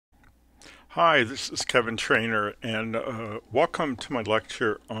Hi, this is Kevin Trainer, and welcome to my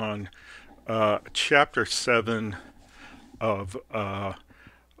lecture on Chapter 7 of the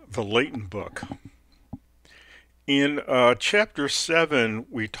Layton book. In Chapter 7,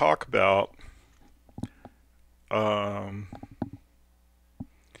 we talk about um,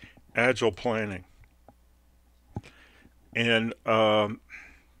 agile planning. And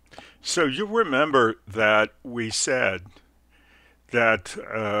so you remember that we said that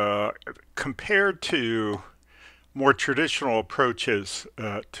compared to more traditional approaches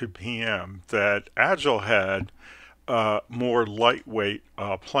to PM, that Agile had more lightweight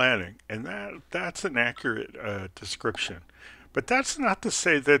planning, and that's an accurate description. But that's not to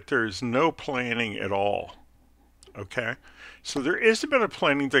say that there's no planning at all. Okay, so there is a bit of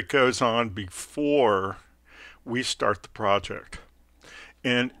planning that goes on before we start the project.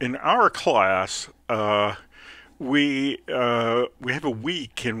 And in our class, we have a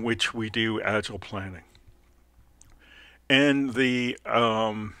week in which we do agile planning, and the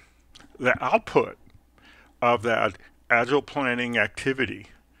output of that agile planning activity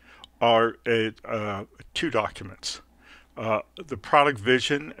are two documents: the product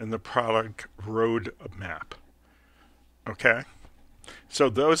vision and the product roadmap. Okay, so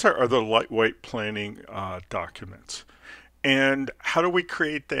those are the lightweight planning documents. And how do we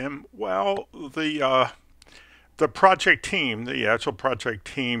create them? Well, the project team, the Agile project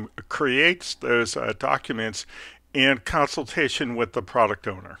team, creates those documents in consultation with the product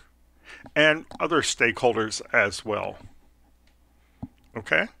owner and other stakeholders as well.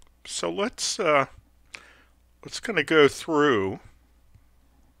 Okay, so let's kind of go through,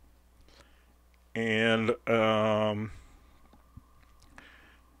 and I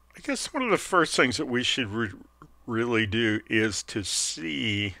guess one of the first things that we should really do is to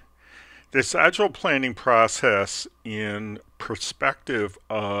see this agile planning process in perspective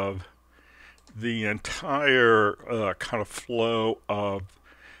of the entire kind of flow of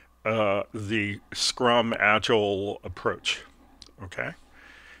the Scrum Agile approach. Okay,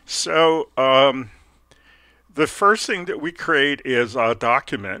 so the first thing that we create is a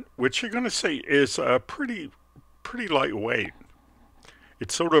document, which you're going to say is pretty lightweight.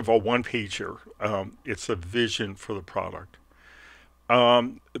 It's sort of a one-pager. It's a vision for the product.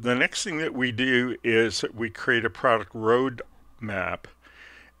 The next thing that we do is that we create a product roadmap,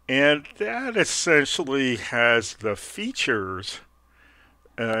 and that essentially has the features,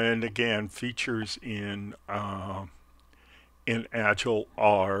 and again, features in Agile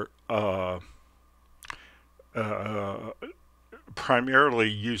are primarily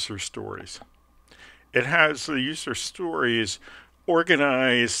user stories. It has the user stories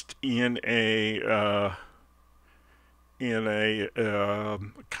organized in a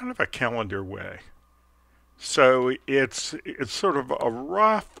kind of a calendar way. So it's sort of a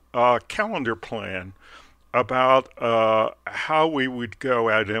rough calendar plan about how we would go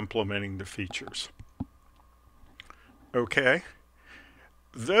at implementing the features. Okay,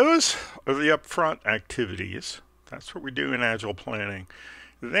 those are the upfront activities. That's what we do in Agile planning.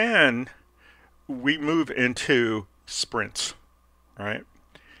 Then we move into sprints, right?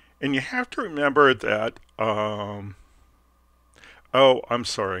 And you have to remember that oh, I'm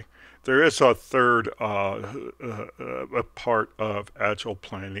sorry. There is a third a part of Agile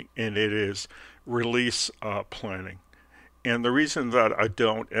planning, and it is release planning. And the reason that I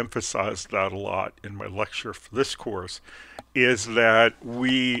don't emphasize that a lot in my lecture for this course is that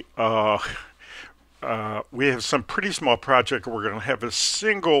we have some pretty small project. We're going to have a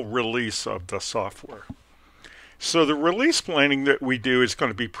single release of the software. So the release planning that we do is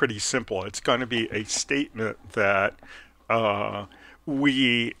going to be pretty simple. It's going to be a statement that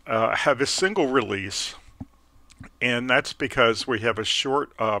we have a single release, and that's because we have a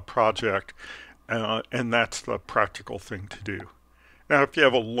short project, and that's the practical thing to do. Now, if you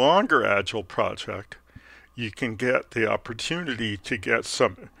have a longer Agile project, you can get the opportunity to get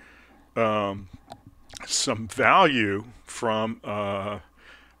some value from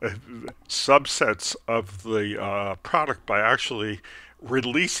subsets of the product by actually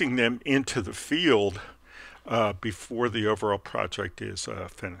releasing them into the field before the overall project is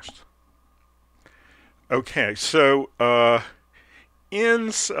finished. Okay, so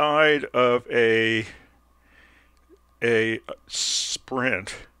inside of a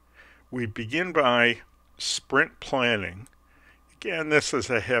sprint, we begin by sprint planning. Again, this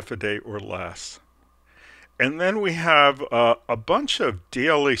is a half a day or less. And then we have a bunch of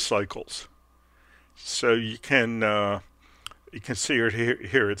daily cycles. So you can see it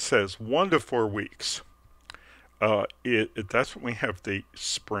here. It says 1 to 4 weeks. That's when we have the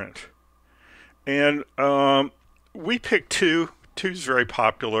sprint. And we picked two. Two's very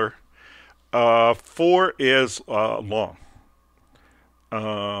popular. 4 is long.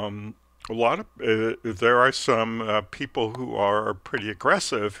 A lot of there are some people who are pretty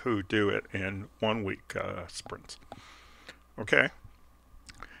aggressive who do it in 1 week sprints. Okay.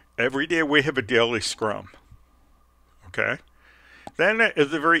 Every day we have a daily scrum. Okay. Then at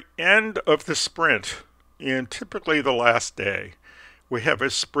the very end of the sprint, in typically the last day, we have a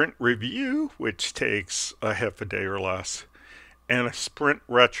sprint review, which takes a half a day or less, and a sprint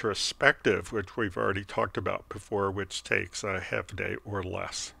retrospective, which we've already talked about before, which takes a half a day or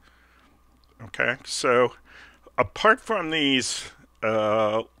less. Okay, so apart from these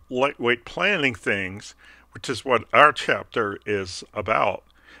lightweight planning things, which is what our chapter is about,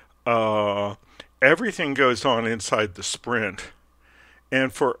 everything goes on inside the sprint.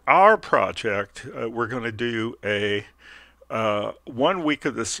 And for our project, we're going to do a 1 week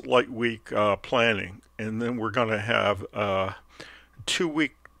of this light week planning, and then we're going to have 2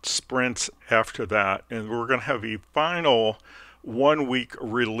 week sprints after that, and we're going to have a final 1 week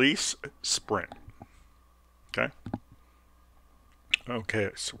release sprint. Okay. Okay,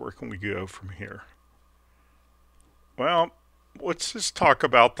 so where can we go from here? Well, let's just talk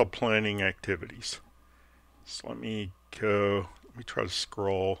about the planning activities. So let me try to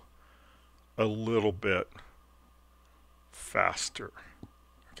scroll a little bit faster.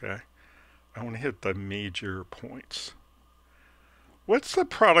 Okay. I want to hit the major points. What's the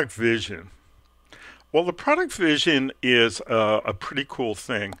product vision? Well, the product vision is a pretty cool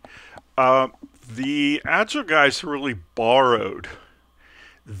thing. The Agile guys really borrowed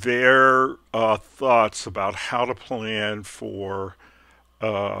their thoughts about how to plan for,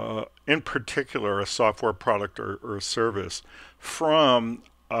 in particular, a software product or service from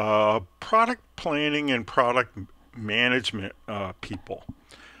product planning and product management people.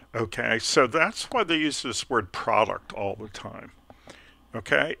 Okay, so that's why they use this word product all the time.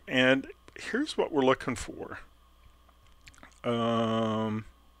 Okay, and here's what we're looking for.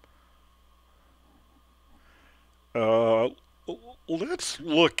 Let's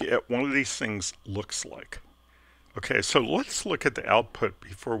look at one of these things looks like. Okay, so let's look at the output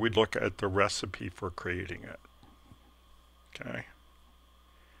before we look at the recipe for creating it. Okay,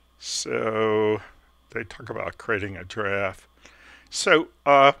 so they talk about creating a draft. So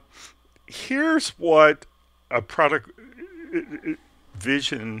here's what a product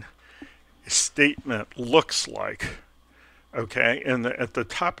vision statement looks like. Okay, and at the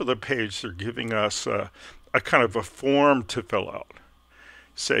top of the page, they're giving us a kind of a form to fill out.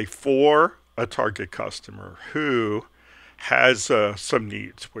 Say for a target customer who has some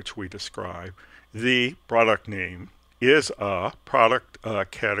needs, which we describe. The product name is a product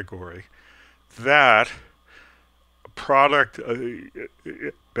category. That product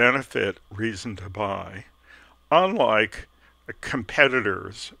benefit reason to buy, unlike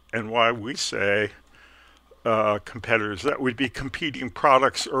competitors, and why we say competitors, that would be competing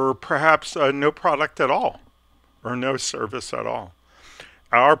products or perhaps no product at all or no service at all.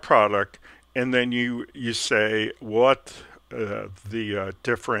 Our product, and then you say what the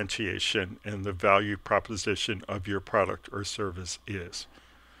differentiation and the value proposition of your product or service is.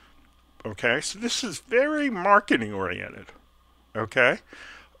 Okay, so this is very marketing oriented. Okay,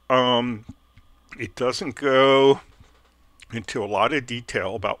 it doesn't go into a lot of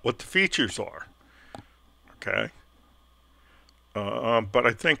detail about what the features are. Okay, but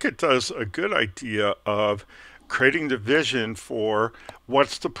I think it does a good idea of creating the vision for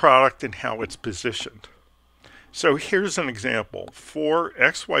what's the product and how it's positioned. So here's an example. For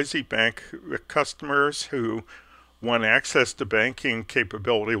XYZ Bank customers who want access to banking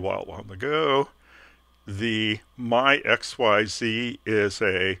capability while on the go, the My XYZ is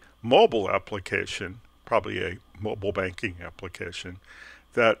a mobile application, probably a mobile banking application,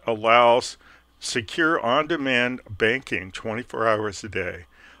 that allows secure on-demand banking 24 hours a day.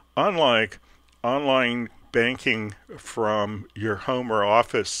 Unlike online banking from your home or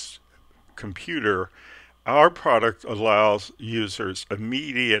office computer, our product allows users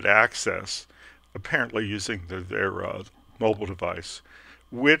immediate access, apparently using their mobile device,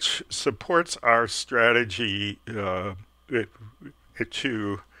 which supports our strategy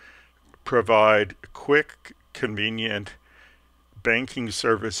to provide quick, convenient banking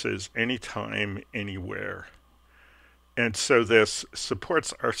services anytime, anywhere. And so this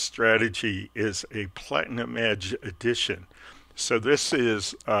supports our strategy is a Platinum Edge edition. So this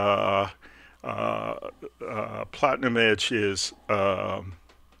is Platinum Edge is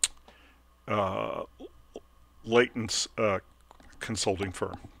Layton's consulting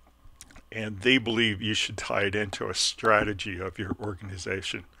firm. And they believe you should tie it into a strategy of your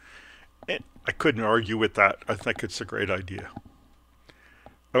organization. And I couldn't argue with that. I think it's a great idea.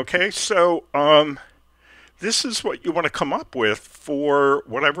 Okay, so this is what you want to come up with for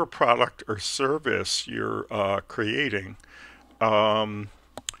whatever product or service you're creating um,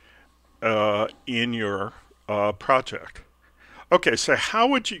 in your project. Okay, so how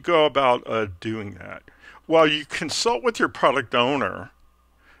would you go about doing that? Well, you consult with your product owner,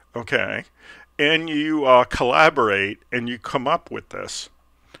 okay, and you collaborate and you come up with this.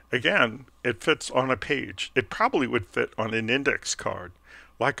 Again, it fits on a page. It probably would fit on an index card,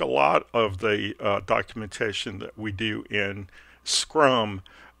 like a lot of the documentation that we do in Scrum.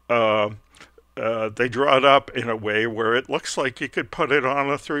 Uh, they draw it up in a way where it looks like you could put it on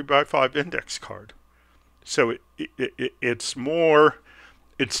a 3x5 index card. So it's more,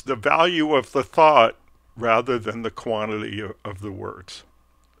 it's the value of the thought rather than the quantity of the words.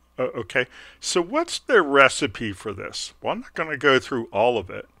 Okay, so what's their recipe for this? Well, I'm not going to go through all of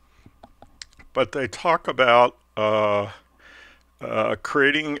it, but they talk about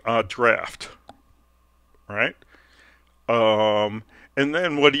creating a draft, right? And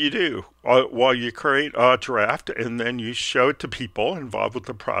then what do? Well, you create a draft and then you show it to people involved with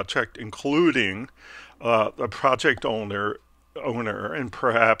the project, including the project owner and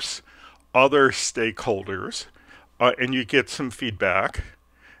perhaps other stakeholders, and you get some feedback,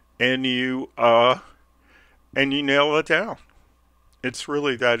 and you nail it down. It's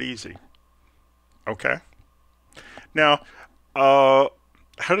really that easy. Okay. Now, how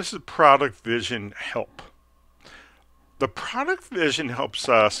does the product vision help? The product vision helps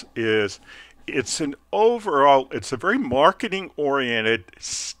us is it's a very marketing oriented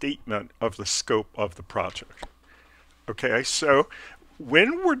statement of the scope of the project. Okay, so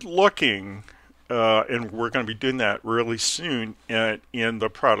when we're looking, and we're going to be doing that really soon in the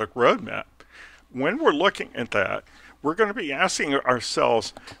product roadmap, when we're looking at that, we're going to be asking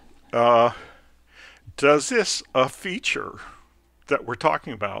ourselves, does this feature that we're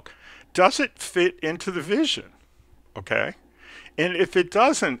talking about, does it fit into the vision? Okay, and if it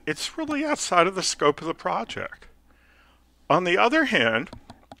doesn't, it's really outside of the scope of the project. On the other hand,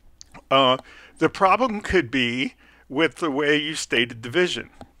 the problem could be with the way you stated the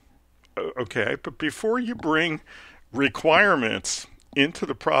vision. Okay, but before you bring requirements into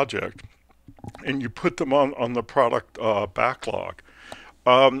the project and you put them on the product backlog,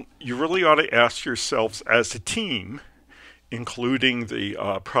 you really ought to ask yourselves as a team, including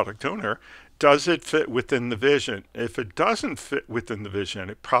the product owner, does it fit within the vision? If it doesn't fit within the vision,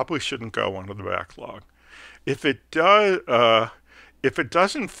 it probably shouldn't go onto the backlog. If it doesn't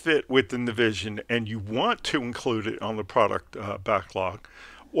fit within the vision and you want to include it on the product backlog,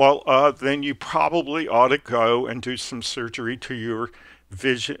 well, then you probably ought to go and do some surgery to your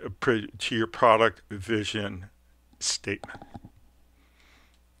vision, to your product vision statement.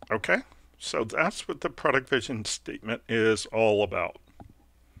 Okay, so that's what the product vision statement is all about.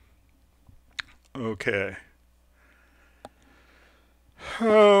 Okay.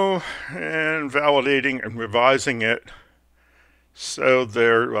 Oh, and validating and revising it. So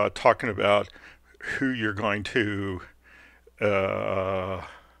they're talking about who you're going to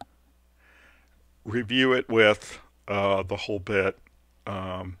review it with, the whole bit.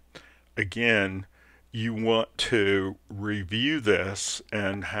 Again, you want to review this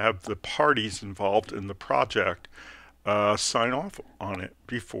and have the parties involved in the project sign off on it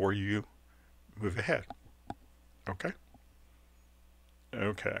before you move ahead. Okay?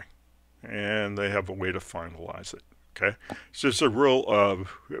 Okay. And they have a way to finalize it. Okay? So it's a real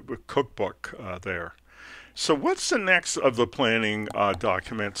cookbook there. So what's the next of the planning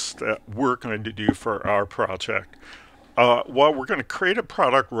documents that we're going to do for our project? Well, we're going to create a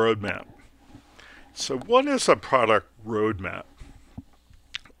product roadmap. So what is a product roadmap?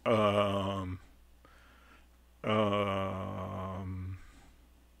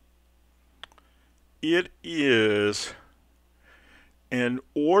 It is an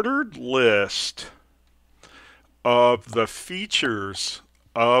ordered list of the features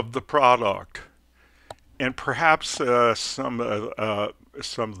of the product and perhaps some of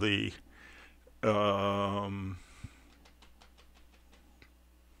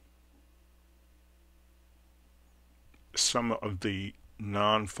the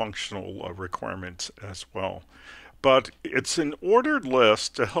non-functional requirements as well. But it's an ordered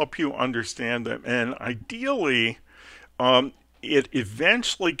list to help you understand them, and ideally, it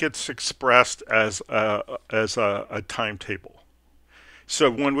eventually gets expressed as a timetable. So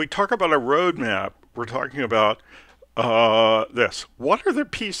when we talk about a roadmap, we're talking about this. What are the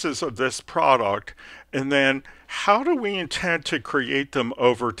pieces of this product? And then how do we intend to create them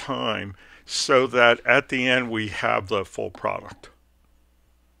over time so that at the end we have the full product?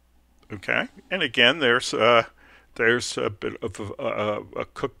 Okay. And again, there's there's a bit of a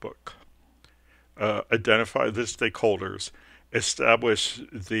cookbook. Identify the stakeholders, establish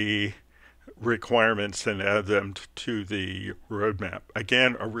the requirements, and add them to the roadmap.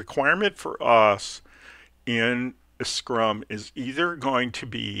 Again, a requirement for us in Scrum is either going to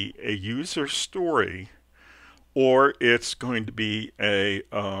be a user story or it's going to be a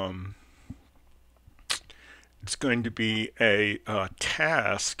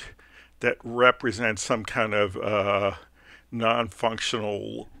task that represents some kind of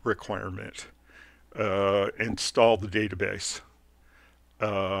non-functional requirement. Install the database,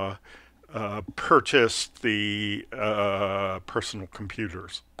 purchase the personal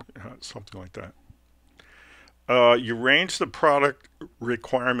computers, something like that. You range the product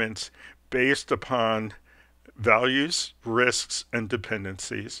requirements based upon values, risks, and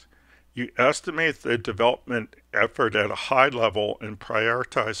dependencies. You estimate the development effort at a high level and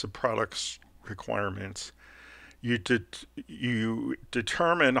prioritize the product's requirements. You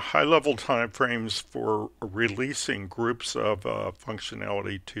determine high-level timeframes for releasing groups of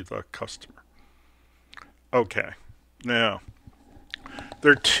functionality to the customer. Okay, now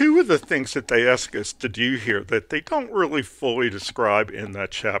there are two of the things that they ask us to do here that they don't really fully describe in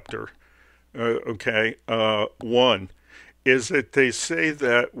that chapter. One is that they say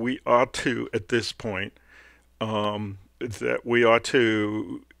that we ought to, at this point, that we ought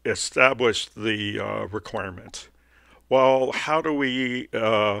to establish the requirements. Well, how do we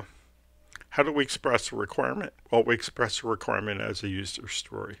express a requirement? Well, we express a requirement as a user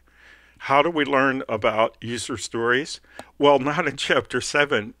story. How do we learn about user stories? Well, not in Chapter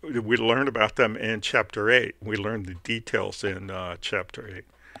 7. We learn about them in Chapter 8. We learn the details in Chapter 8.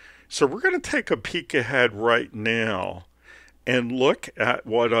 So we're going to take a peek ahead right now and look at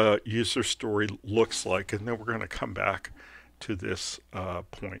what a user story looks like, and then we're going to come back to this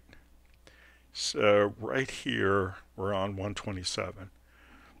point. So right here, we're on 127.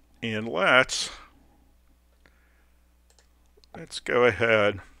 And let's go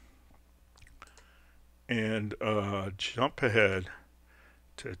ahead and jump ahead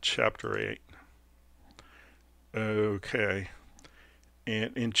to Chapter 8. Okay.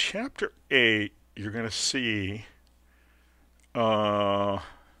 And in Chapter 8, you're going to see you're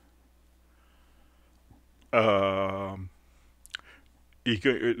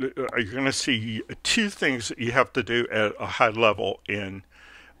going to see two things that you have to do at a high level in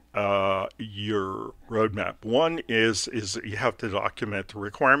your roadmap. One is that you have to document the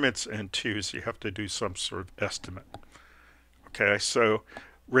requirements, and two is you have to do some sort of estimate. Okay, so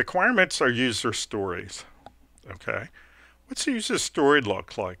requirements are user stories. Okay, what's a user story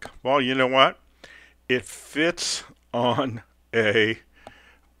look like? Well, you know what? It fits on an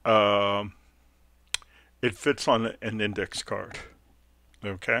index card.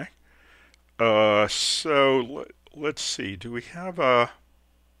 Okay, so let's see. Do we have a?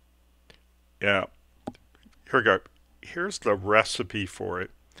 Yeah, here we go. Here's the recipe for it.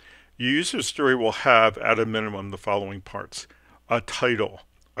 Your user story will have, at a minimum, the following parts: a title,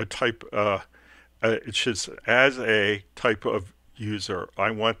 a type. It should, as a type of user, I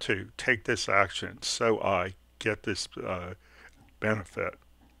want to take this action, so I get this benefit.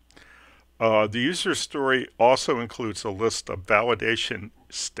 The user story also includes a list of validation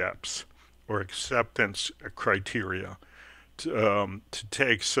steps or acceptance criteria to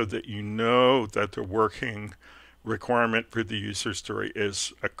take so that you know that the working requirement for the user story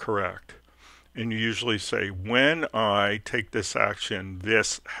is correct. And you usually say, when I take this action,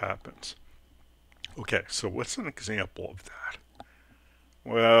 this happens. Okay, so what's an example of that?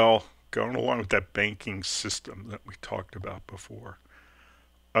 Well, going along with that banking system that we talked about before.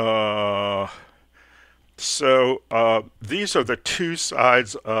 These are the two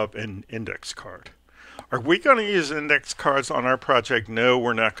sides of an index card. Are we going to use index cards on our project? No,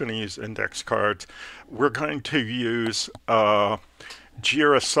 we're not going to use index cards. We're going to use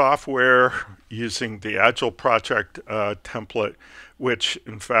Jira software using the Agile project template, which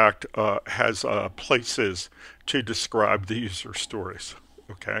in fact has places to describe the user stories.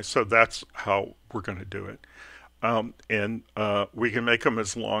 Okay, so that's how we're going to do it. We can make them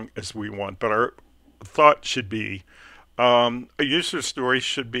as long as we want, but our thought should be a user story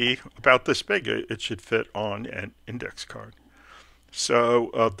should be about this big. It should fit on an index card.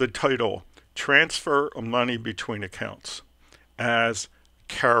 So the title, Transfer Money Between Accounts, as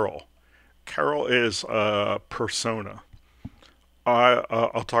Carol. Carol is a persona.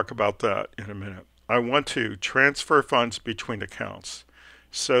 I'll talk about that in a minute. I want to transfer funds between accounts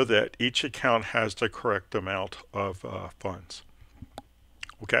so that each account has the correct amount of funds.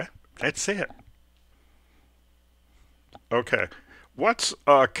 Okay, that's it. Okay, What's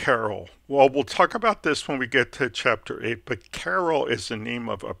Carol? Well, we'll talk about this when we get to chapter 8, but Carol is the name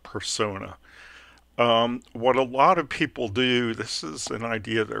of a persona. What a lot of people do, this is an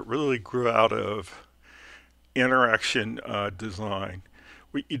idea that really grew out of interaction design.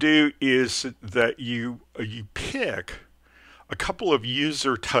 What you do is that you pick a couple of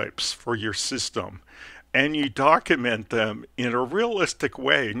user types for your system and you document them in a realistic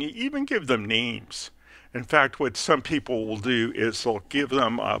way and you even give them names. In fact, what some people will do is they'll give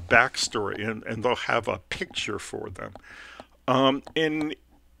them a backstory and they'll have a picture for them. And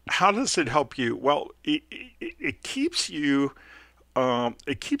how does it help you? Well, it keeps you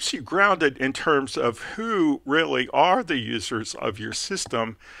grounded in terms of who really are the users of your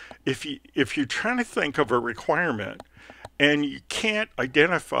system. If you're trying to think of a requirement and you can't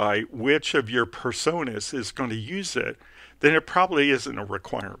identify which of your personas is going to use it, then it probably isn't a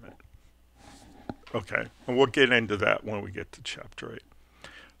requirement. Okay, and we'll get into that when we get to chapter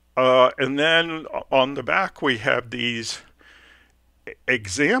 8. And then on the back, we have these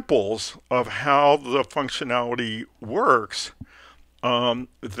examples of how the functionality works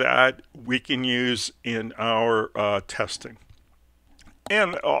that we can use in our testing.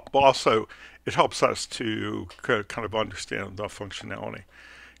 And also, it helps us to kind of understand the functionality.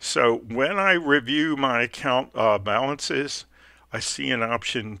 So when I review my account balances, I see an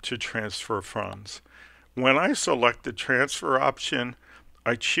option to transfer funds. When I select the transfer option,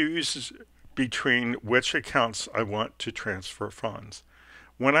 I choose between which accounts I want to transfer funds.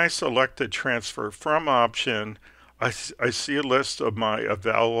 When I select the transfer from option, I see a list of my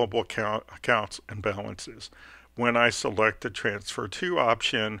available accounts and balances. When I select the transfer to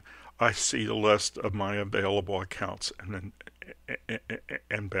option, I see the list of my available accounts and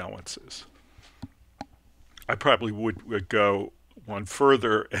balances. I probably would go one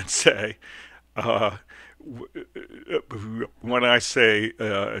further and say, when I say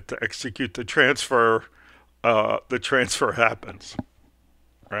to execute the transfer happens,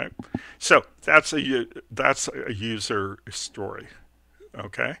 right? So that's a user story,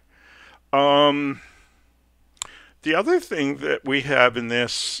 okay? The other thing that we have in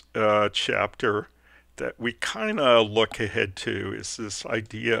this chapter that we kind of look ahead to is this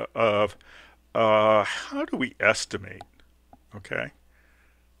idea of how do we estimate, okay?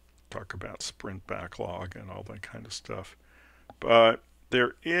 Talk about sprint backlog and all that kind of stuff. But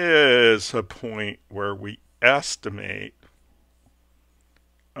there is a point where we estimate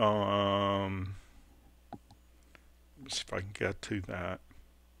let's see if I can get to that.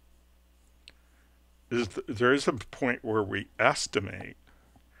 There is a point where we estimate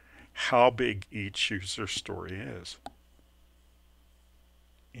how big each user story is.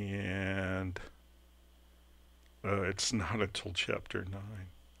 And it's not until chapter 9,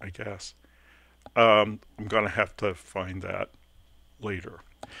 I guess. I'm going to have to find that later.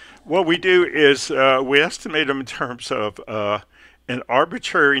 What we do is we estimate them in terms of an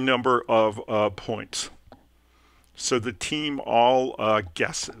arbitrary number of points. So the team all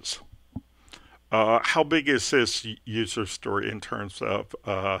guesses. How big is this user story in terms of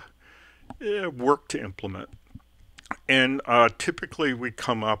work to implement? And typically we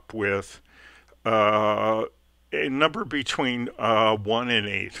come up with a number between 1 and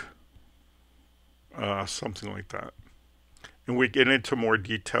 8, something like that. And we get into more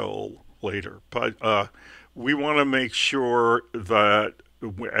detail later. But we want to make sure that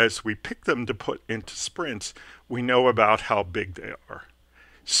as we pick them to put into sprints, we know about how big they are.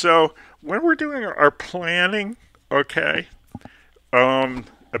 So when we're doing our planning, okay,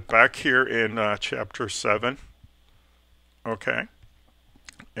 back here in chapter 7, okay,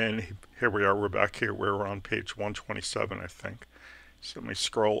 and here we are, we're back here, we're on page 127, I think. So let me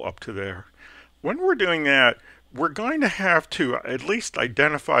scroll up to there. When we're doing that, we're going to have to at least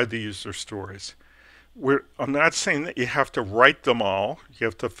identify the user stories. I'm not saying that you have to write them all. You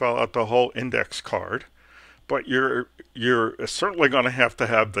have to fill out the whole index card. But you're certainly going to have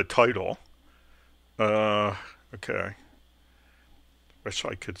the title. Okay. Wish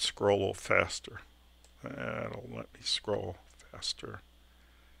I could scroll a little faster. That'll let me scroll faster.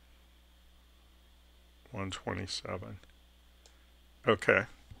 127. Okay.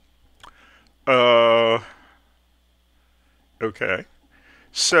 Okay.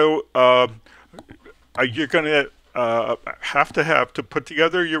 So you're going to have to put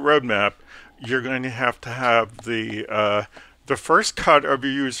together your roadmap. You're going to have the first cut of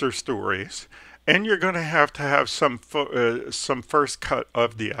your user stories, and you're going to have some first cut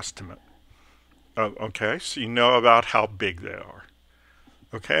of the estimate. Okay, so you know about how big they are.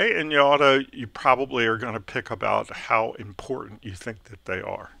 Okay, and you probably are going to pick about how important you think that they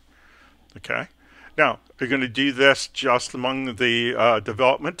are. Okay, Now, are you going to do this just among the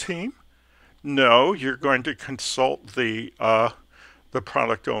development team? No, you're going to consult the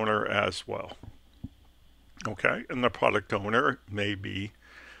product owner as well. Okay, and the product owner may be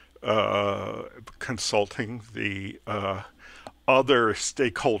consulting the other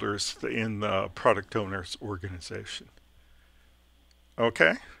stakeholders in the product owner's organization.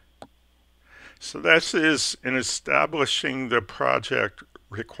 Okay, so this is in establishing the project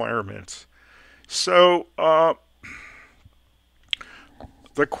requirements. So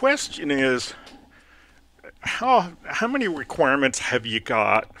the question is, how many requirements have you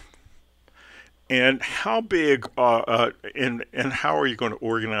got, and how big and how are you going to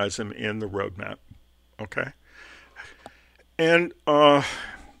organize them in the roadmap? Okay, and the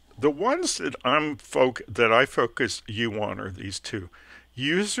ones that I focus you on are these two: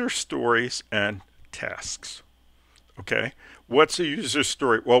 user stories and tasks. Okay, what's a user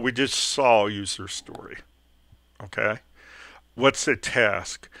story? Well, we just saw a user story. Okay, what's a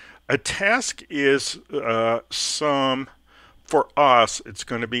task? A task is for us, it's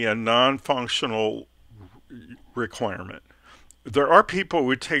going to be a non-functional requirement. There are people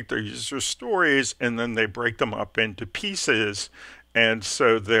who take their user stories and then they break them up into pieces, and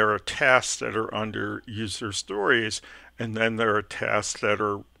so there are tasks that are under user stories, and then there are tasks that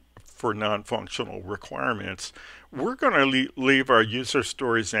are for non-functional requirements. We're going to leave our user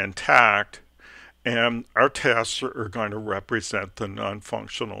stories intact, and our tasks are going to represent the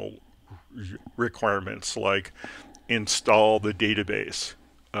non-functional requirements, like install the database,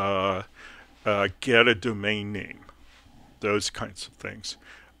 get a domain name, those kinds of things.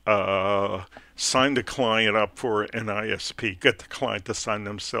 Sign the client up for an ISP, get the client to sign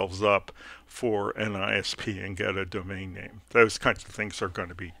themselves up for an ISP and get a domain name. Those kinds of things are going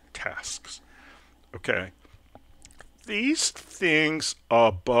to be tasks. Okay. These things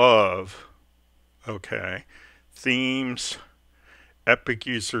above, okay, themes, epic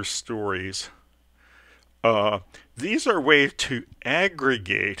user stories, these are ways to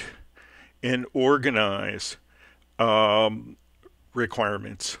aggregate and organize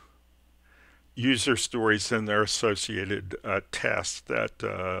requirements, user stories, and their associated tasks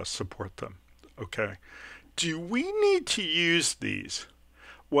that support them. Okay. Do we need to use these?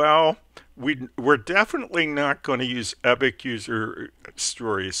 Well, we're definitely not going to use epic user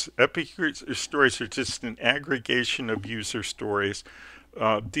stories. Epic user stories are just an aggregation of user stories.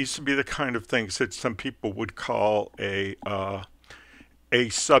 These would be the kind of things that some people would call a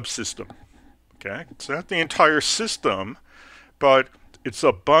subsystem. Okay, it's not the entire system, but it's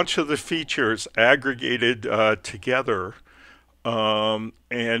a bunch of the features aggregated together, and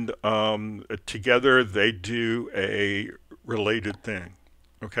together they do a related thing.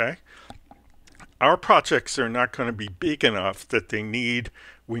 Okay, our projects are not going to be big enough that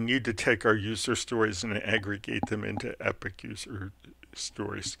we need to take our user stories and aggregate them into epic user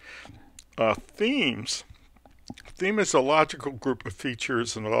stories. Theme is a logical group of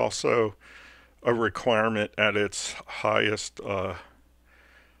features and also a requirement at its highest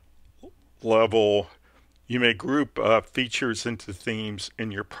level. You may group features into themes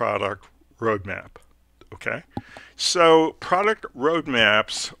in your product roadmap. Okay, so product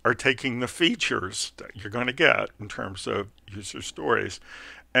roadmaps are taking the features that you're going to get in terms of user stories,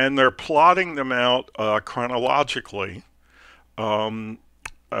 and they're plotting them out chronologically. How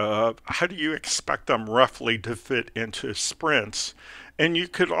do you expect them roughly to fit into sprints? And you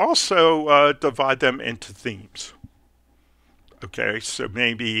could also divide them into themes. Okay, so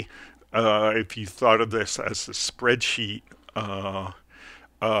maybe if you thought of this as a spreadsheet,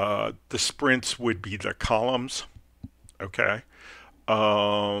 the sprints would be the columns. Okay,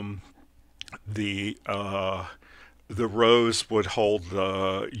 the rows would hold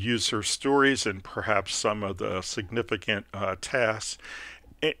the user stories and perhaps some of the significant tasks,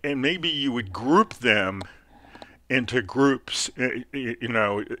 and maybe you would group them into groups. You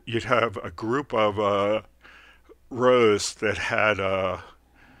know, you'd have a group of rows that had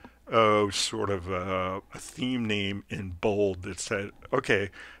sort of a theme name in bold that said, okay,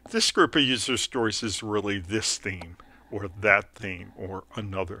 this group of user stories is really this theme or that theme or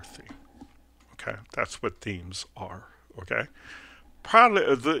another theme. Okay, that's what themes are. Okay,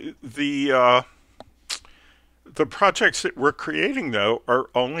 probably the projects that we're creating, though, are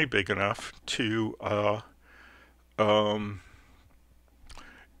only big enough to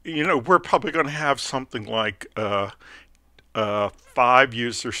you know, we're probably going to have something like 5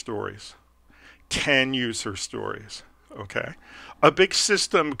 user stories, 10 user stories. Okay, a big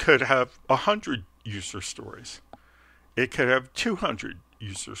system could have 100 user stories. It could have 200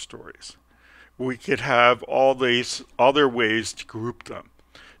 user stories. We could have all these other ways to group them.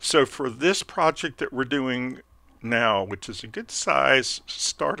 So for this project that we're doing now, which is a good size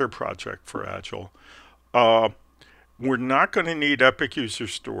starter project for Agile, uh, we're not going to need epic user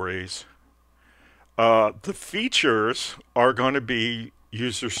stories. The features are going to be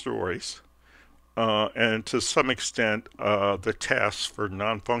user stories, and to some extent, the tasks for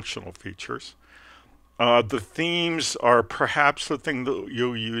non-functional features. The themes are perhaps the thing that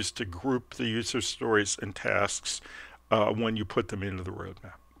you'll use to group the user stories and tasks when you put them into the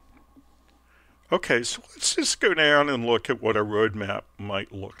roadmap. Okay, so let's just go down and look at what a roadmap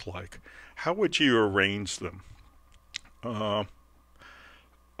might look like. How would you arrange them? Uh,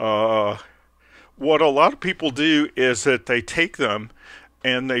 uh, what a lot of people do is that they take them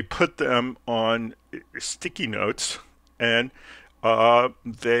and they put them on sticky notes, and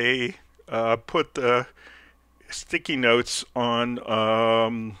they put the sticky notes on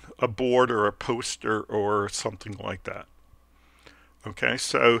a board or a poster or something like that. Okay,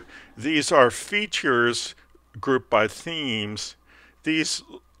 so these are features grouped by themes. These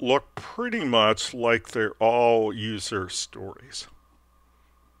look pretty much like they're all user stories.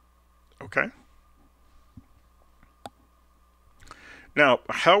 Okay. Now,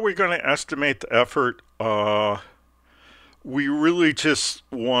 how are we going to estimate the effort? We really just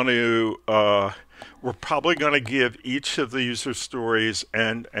want to, we're probably going to give each of the user stories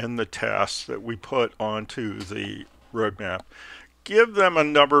and the tasks that we put onto the roadmap, give them a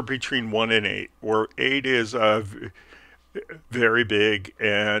number between 1 and 8, where 8 is very big,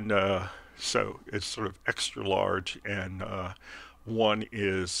 and so it's sort of extra large, and 1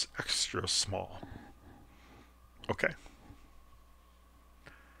 is extra small. Okay.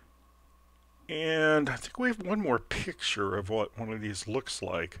 And I think we have one more picture of what one of these looks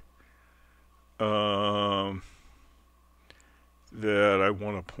like that I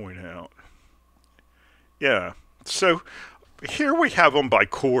want to point out. Yeah, so here we have them by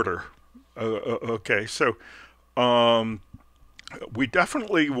quarter. Okay, so we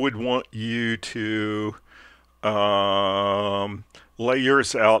definitely would want you to lay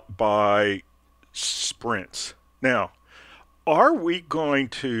yours out by sprints. Now, are we going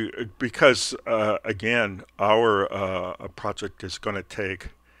to, because again, our project is going to take,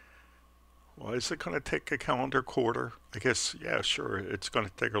 well, is it going to take a calendar quarter? I guess, yeah, sure, it's going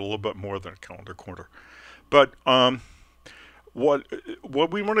to take a little bit more than a calendar quarter. But what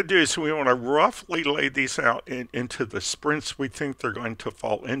we want to do is we want to roughly lay these out into the sprints we think they're going to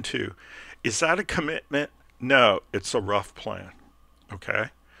fall into. Is that a commitment? No, it's a rough plan. Okay.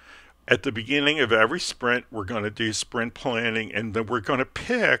 At the beginning of every sprint, we're going to do sprint planning, and then we're going to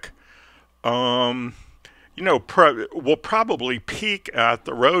pick, we'll probably peak at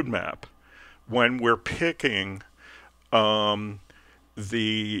the roadmap when we're picking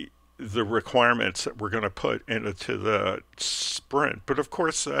the requirements that we're going to put into the sprint. But of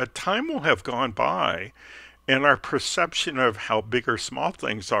course, time will have gone by, and our perception of how big or small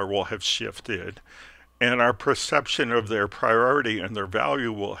things are will have shifted. And our perception of their priority and their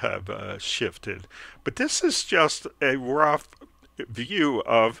value will have shifted. But this is just a rough view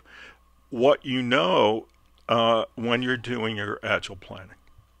of what you know when you're doing your Agile planning.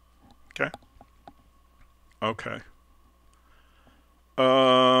 Okay? Okay.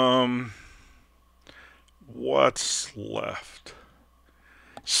 What's left?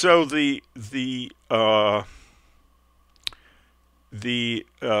 So the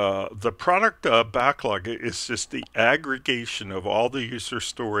product backlog is just the aggregation of all the user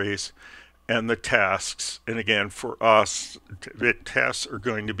stories and the tasks. And again, for us, the tasks are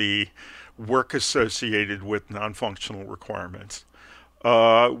going to be work associated with non-functional requirements.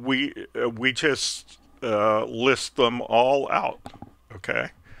 We just list them all out.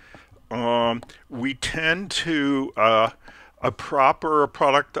 Okay. We tend to a proper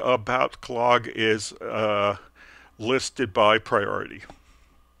product backlog is listed by priority.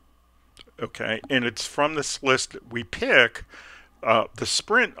 Okay, and it's from this list that we pick the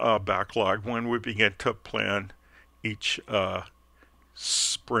sprint backlog when we begin to plan each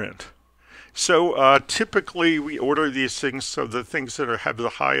sprint. So typically we order these things so the things that have the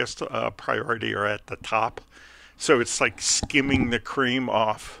highest priority are at the top. So it's like skimming the cream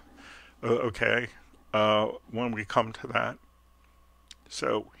off, okay, when we come to that.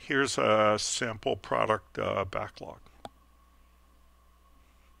 So here's a sample product backlog.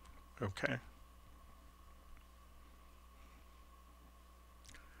 Okay.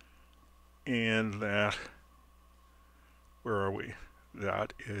 And that, where are we?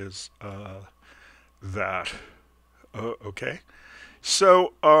 That is that. Okay.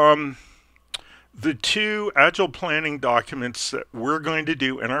 So the two Agile planning documents that we're going to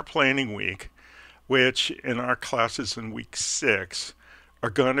do in our planning week, which in our class is in week 6, are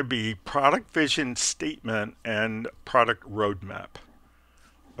going to be product vision statement and product roadmap.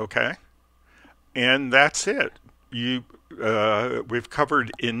 Okay? And that's it. We've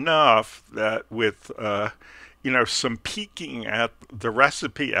covered enough that with some peeking at the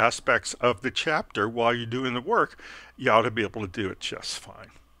recipe aspects of the chapter while you're doing the work, you ought to be able to do it just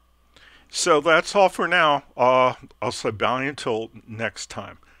fine. So that's all for now. I'll say bye until next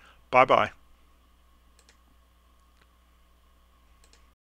time. Bye bye.